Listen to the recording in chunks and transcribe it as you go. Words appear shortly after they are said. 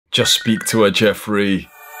Just speak to her, Jeffrey.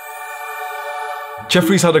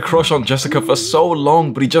 Jeffrey's had a crush on Jessica for so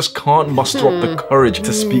long, but he just can't muster up the courage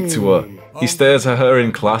to speak to her. He stares at her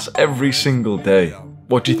in class every single day.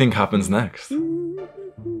 What do you think happens next?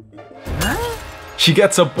 She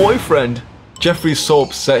gets a boyfriend! Jeffrey's so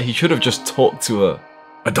upset he should have just talked to her.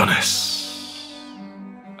 Adonis.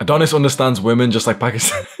 Adonis understands women just like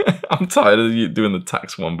Pakistan. I'm tired of you doing the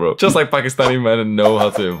tax one, bro. Just like Pakistani men know how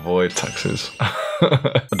to avoid taxes.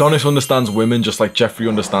 Adonis understands women just like Jeffrey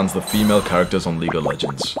understands the female characters on League of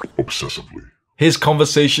Legends. Obsessively. His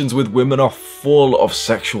conversations with women are full of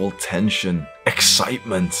sexual tension,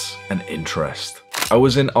 excitement, and interest. I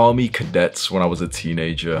was in army cadets when I was a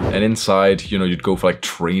teenager, and inside, you know, you'd go for like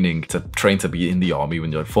training to be in the army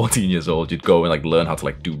when you're like 14 years old. You'd go and like learn how to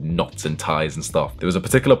like do knots and ties and stuff. There was a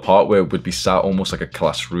particular part where we'd be sat almost like a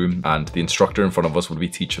classroom, and the instructor in front of us would be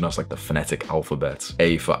teaching us like the phonetic alphabet.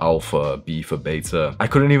 A for alpha, B for beta. I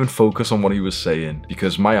couldn't even focus on what he was saying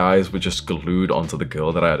because my eyes were just glued onto the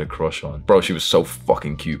girl that I had a crush on. Bro, she was so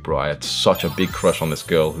fucking cute, bro. I had such a big crush on this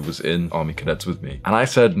girl who was in army cadets with me. And I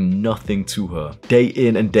said nothing to her. Day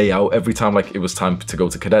in and day out, every time like it was time to go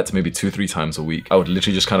to cadets, maybe 2-3 times a week, I would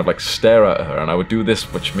literally just kind of like stare at her, and I would do this,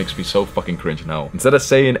 which makes me so fucking cringe now. Instead of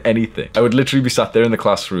saying anything, I would literally be sat there in the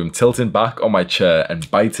classroom, tilting back on my chair and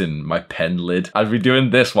biting my pen lid. I'd be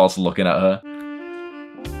doing this whilst looking at her.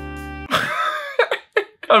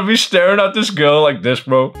 I'd be staring at this girl like this,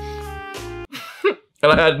 bro.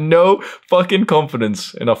 And I had no fucking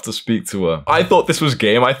confidence enough to speak to her. I thought this was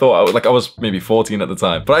game. I thought I was maybe 14 at the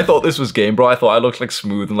time, but I thought this was game, bro. I thought I looked like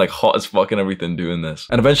smooth and like hot as fuck and everything doing this.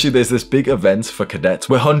 And eventually there's this big event for cadets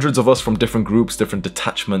where hundreds of us from different groups, different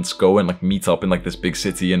detachments go and like meet up in like this big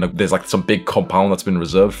city, and there's like some big compound that's been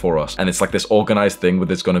reserved for us. And it's like this organized thing where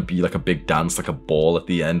there's gonna be like a big dance, like a ball at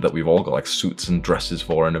the end that we've all got like suits and dresses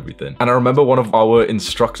for and everything. And I remember one of our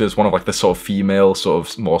instructors, one of like the sort of female, sort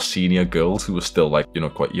of more senior girls who was still like, you know,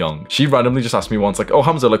 quite young. She randomly just asked me once like, oh,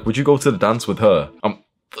 Hamza, like, would you go to the dance with her?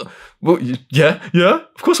 Well, yeah,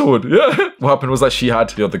 of course I would, yeah. What happened was that she had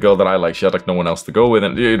the other girl that I like, she had like no one else to go with,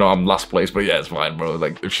 and you know, I'm last place, but yeah, it's fine, bro.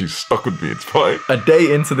 Like, if she's stuck with me, it's fine. A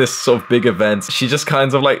day into this sort of big event, she just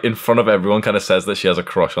kind of like in front of everyone kind of says that she has a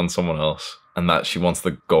crush on someone else and that she wants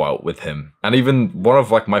to go out with him. And even one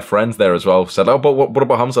of like my friends there as well said, oh, but what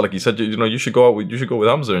about Hamza? Like, you said, you know, you should go with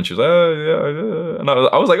Hamza. And she was like, yeah. And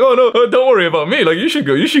I was like, oh no, don't worry about me. Like, you should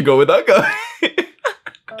go with that guy.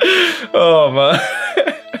 Oh man.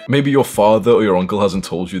 Maybe your father or your uncle hasn't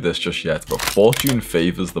told you this just yet, but fortune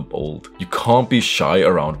favors the bold. You can't be shy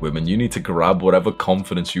around women. You need to grab whatever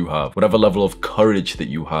confidence you have, whatever level of courage that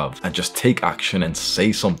you have, and just take action and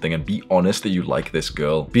say something and be honest that you like this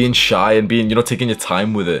girl. Being shy and being, you know, taking your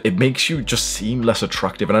time with it, it makes you just seem less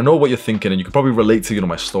attractive. And I know what you're thinking, and you can probably relate to, you know,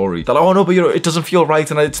 my story. That, oh no, but you know, it doesn't feel right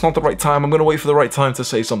and it's not the right time. I'm gonna wait for the right time to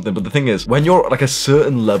say something. But the thing is, when you're like a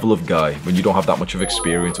certain level of guy, when you don't have that much of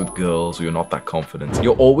experience with girls or you're not that confident,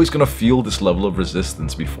 you're always gonna feel this level of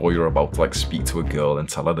resistance before you're about to like speak to a girl and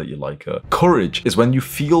tell her that you like her. Courage is when you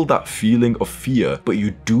feel that feeling of fear, but you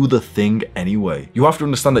do the thing anyway. You have to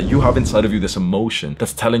understand that you have inside of you this emotion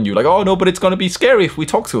that's telling you like, oh no, but it's gonna be scary if we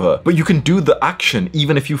talk to her. But you can do the action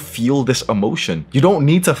even if you feel this emotion. You don't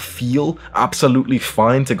need to feel absolutely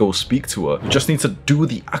fine to go speak to her. You just need to do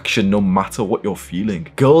the action no matter what you're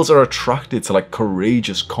feeling. Girls are attracted to like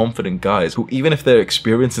courageous, confident guys who, even if they're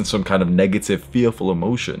experiencing some kind of negative, fearful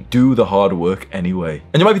emotion, do the hard work anyway.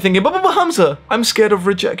 And you might be thinking, but Hamza, I'm scared of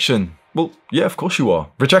rejection. Well, yeah, of course you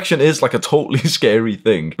are. Rejection is like a totally scary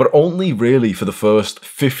thing, but only really for the first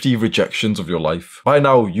 50 rejections of your life. By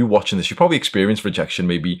now, you watching this, you probably experienced rejection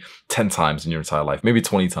maybe 10 times in your entire life, maybe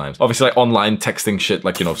 20 times. Obviously, like online texting shit,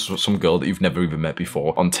 like, you know, some girl that you've never even met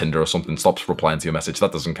before on Tinder or something stops replying to your message,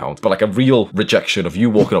 that doesn't count. But like a real rejection of you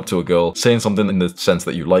walking up to a girl, saying something in the sense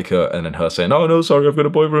that you like her, and then her saying, oh no, sorry, I've got a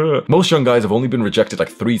boyfriend. Most young guys have only been rejected like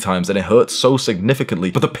 3 times, and it hurts so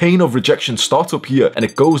significantly. But the pain of rejection starts up here, and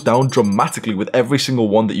it goes down dramatically with every single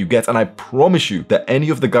one that you get. And I promise you that any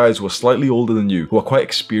of the guys who are slightly older than you, who are quite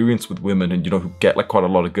experienced with women and, you know, who get like quite a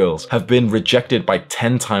lot of girls, have been rejected by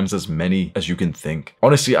 10 times as many as you can think.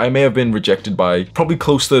 Honestly, I may have been rejected by probably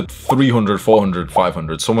close to 300, 400,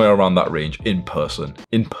 500, somewhere around that range in person.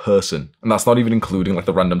 And that's not even including like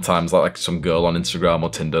the random times that like some girl on Instagram or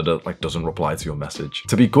Tinder that like doesn't reply to your message.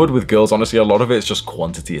 To be good with girls, honestly, a lot of it is just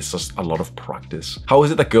quantity. It's just a lot of practice. How is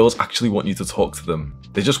it that girls actually want you to talk to them?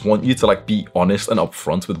 They just want you you to like be honest and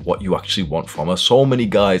upfront with what you actually want from her. So many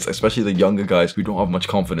guys, especially the younger guys who don't have much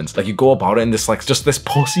confidence, like you go about it in this like just this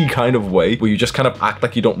pussy kind of way where you just kind of act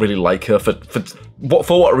like you don't really like her for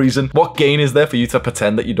what reason? What gain is there for you to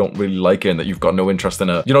pretend that you don't really like her and that you've got no interest in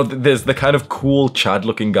her? You know, there's the kind of cool Chad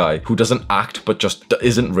looking guy who doesn't act but just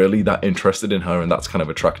isn't really that interested in her, and that's kind of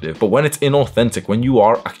attractive. But when it's inauthentic, when you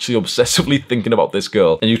are actually obsessively thinking about this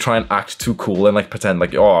girl and you try and act too cool and like pretend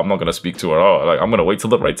like, oh, I'm not gonna speak to her, oh, like I'm gonna wait till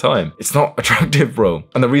the right time, it's not attractive, bro.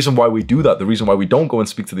 And the reason why we do that, the reason why we don't go and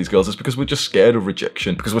speak to these girls is because we're just scared of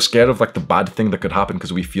rejection, because we're scared of like the bad thing that could happen,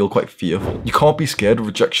 because we feel quite fearful. You can't be scared of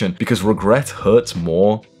rejection because regret hurts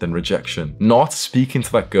more than rejection. Not speaking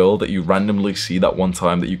to that girl that you randomly see that one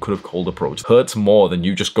time that you could have cold approached hurts more than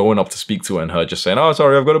you just going up to speak to her and her just saying, oh,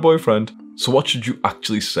 sorry, I've got a boyfriend. So what should you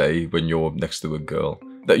actually say when you're next to a girl?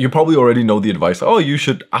 That you probably already know the advice, oh, you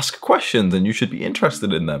should ask questions and you should be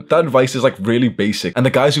interested in them. That advice is like really basic, and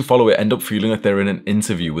the guys who follow it end up feeling like they're in an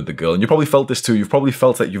interview with the girl. And you probably felt this too. You've probably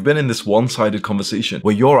felt that you've been in this one-sided conversation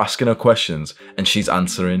where you're asking her questions and she's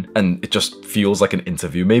answering, and it just feels like an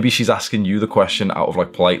interview. Maybe she's asking you the question out of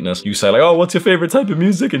like politeness. You say like, oh, what's your favorite type of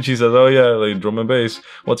music? And she says, oh yeah, like drum and bass.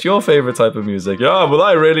 What's your favorite type of music? Yeah, well,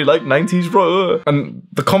 I really like 90s, bro. And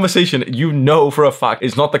the conversation, you know for a fact,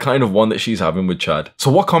 is not the kind of one that she's having with Chad.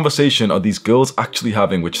 So what conversation are these girls actually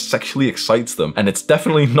having which sexually excites them? And it's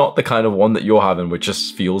definitely not the kind of one that you're having which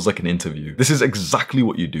just feels like an interview. This is exactly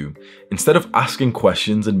what you do. Instead of asking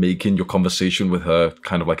questions and making your conversation with her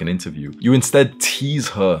kind of like an interview, you instead tease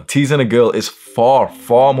her. Teasing a girl is far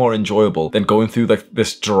more enjoyable than going through like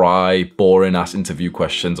this dry, boring ass interview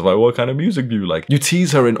questions of like, what kind of music do you like? You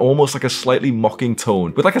tease her in almost like a slightly mocking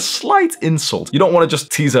tone with like a slight insult. You don't want to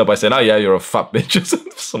just tease her by saying, oh yeah, you're a fat bitch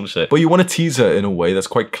or some shit. But you want to tease her in a way that's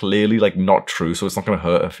quite clearly like not true, so it's not going to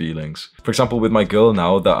hurt her feelings. For example, with my girl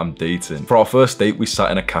now that I'm dating, for our first date, we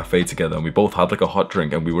sat in a cafe together and we both had like a hot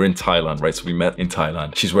drink, and we were in Thailand, right? So we met in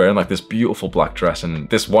Thailand. She's wearing like this beautiful black dress, and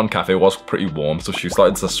this one cafe was pretty warm, so she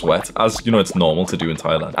started to sweat, as you know, it's normal to do in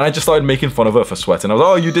Thailand. And I just started making fun of her for sweating. I was,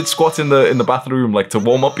 oh, you did squats in the bathroom, like to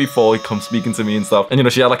warm up before you come speaking to me and stuff. And you know,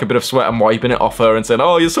 she had like a bit of sweat. I'm wiping it off her and saying,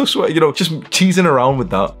 oh, you're so sweaty, you know, just teasing around with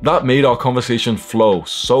that. That made our conversation flow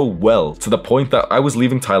so well, to the point that I was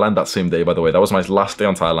leaving Thailand that same day, by the way. That was my last day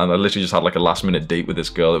on Thailand. I literally just had like a last minute date with this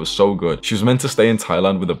girl. It was so good. She was meant to stay in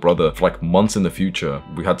Thailand with her brother for like months in the future.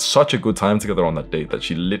 We had such a good time together on that date that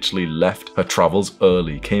she literally left her travels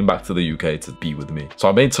early, came back to the UK to be with me. So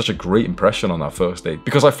I made such a great impression on that first date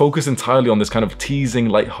because I focused entirely on this kind of teasing,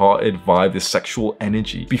 light-hearted vibe, this sexual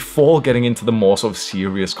energy, before getting into the more sort of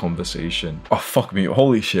serious conversation. Oh, fuck me.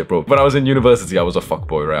 Holy shit, bro. When I was in university, I was a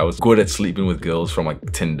fuckboy, right? I was good at sleeping with girls from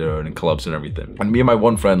like Tinder and clubs and everything. And me and my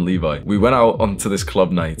one friend, Levi, we went out onto this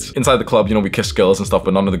club night. Inside the club, you know, we kissed girls and stuff,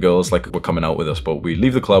 but none of the girls like were coming out with us. But we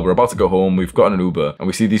leave the club, we're about to go home, we've gotten an Uber, and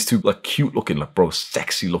we see these two like cute looking, like bro,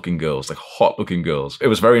 sexy looking girls, like hot looking girls. It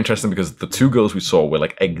was very interesting because the two girls we saw were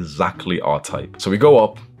like exactly our type. So we go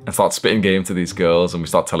up and start spitting game to these girls, and we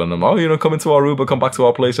start telling them, oh, you know, come into our Uber, come back to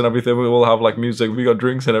our place and everything, we will have like music, we got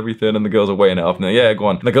drinks and everything. And the girls are weighing it up and yeah, go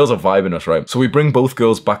on. And the girls are vibing us, right? So we bring both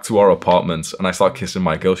girls back to our apartments, and I start kissing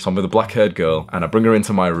my girl. So I'm with a black-haired girl, and I bring her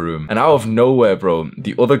into my room, and out of nowhere, bro,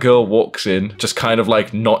 the other girl walks in, just kind of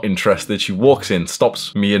like not interested. She walks in,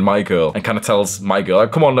 stops me and my girl, and kind of tells my girl,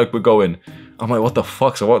 like, come on, like, we're going. I'm like, what the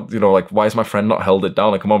fuck? So what, you know, like, why is my friend not held it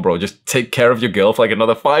down? Like, come on, bro, just take care of your girl for like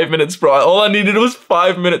another 5 minutes, bro. All I needed was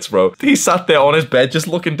 5 minutes, bro. He sat there on his bed just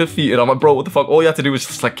looking defeated. I'm like, bro, what the fuck? All you have to do is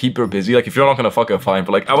just like keep her busy. Like, if you're not gonna fuck her, fine.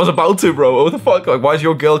 But like, I was about to, bro. What the fuck? Like, why is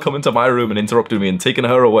your girl coming to my room and interrupting me and taking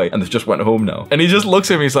her away? And they've just went home now. And he just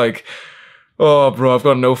looks at me, he's like, oh, bro, I've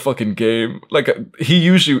got no fucking game. Like, he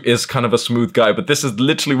usually is kind of a smooth guy, but this is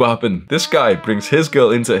literally what happened. This guy brings his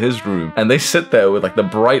girl into his room, and they sit there with like the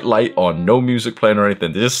bright light on, no music playing or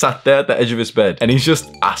anything. They just sat there at the edge of his bed, and he's just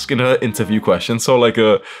asking her interview questions. So like,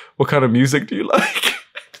 what kind of music do you like?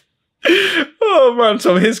 Oh man,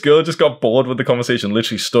 so his girl just got bored with the conversation,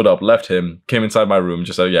 literally stood up, left him, came inside my room,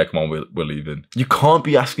 just said, yeah, come on, we're leaving. You can't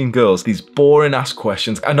be asking girls these boring ass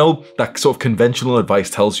questions. I know that sort of conventional advice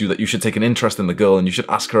tells you that you should take an interest in the girl and you should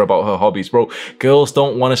ask her about her hobbies. Bro, girls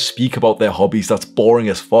don't want to speak about their hobbies. That's boring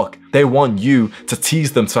as fuck. They want you to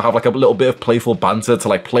tease them, to have like a little bit of playful banter, to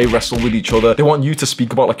like play wrestle with each other. They want you to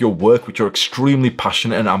speak about like your work, which you're extremely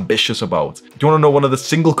passionate and ambitious about. Do you want to know one of the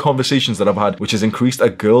single conversations that I've had which has increased a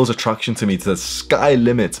girl's attraction to me to the sky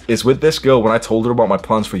limit is with this girl when I told her about my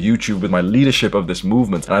plans for YouTube with my leadership of this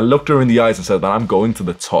movement, and I looked her in the eyes and said that I'm going to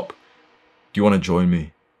the top. Do you want to join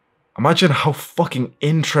me? Imagine how fucking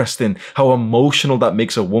interesting, how emotional that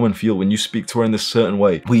makes a woman feel when you speak to her in this certain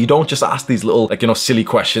way. Where you don't just ask these little, like, you know, silly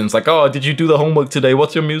questions like, oh, did you do the homework today?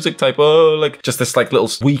 What's your music type? Oh, like, just this like little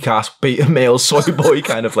weak ass beta male soy boy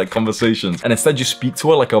kind of like conversations. And instead you speak to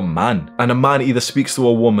her like a man. And a man either speaks to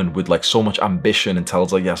a woman with like so much ambition and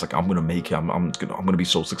tells her, yes, like, I'm gonna make it, I'm gonna be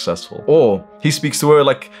so successful. Or he speaks to her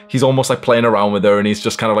like he's almost like playing around with her and he's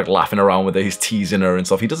just kind of like laughing around with her, he's teasing her and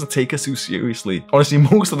stuff. He doesn't take her too seriously. Honestly,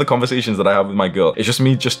 most of the conversations that I have with my girl, it's just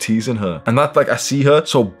me just teasing her. And that, like, I see her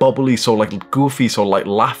so bubbly, so like goofy, so like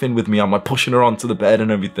laughing with me. I'm like pushing her onto the bed and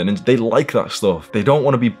everything. And they like that stuff. They don't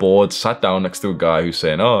want to be bored, sat down next to a guy who's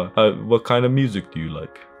saying, oh, what kind of music do you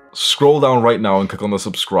like? Scroll down right now and click on the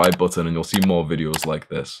subscribe button and you'll see more videos like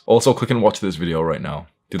this. Also, click and watch this video right now.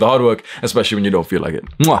 Do the hard work, especially when you don't feel like it.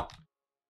 Mwah!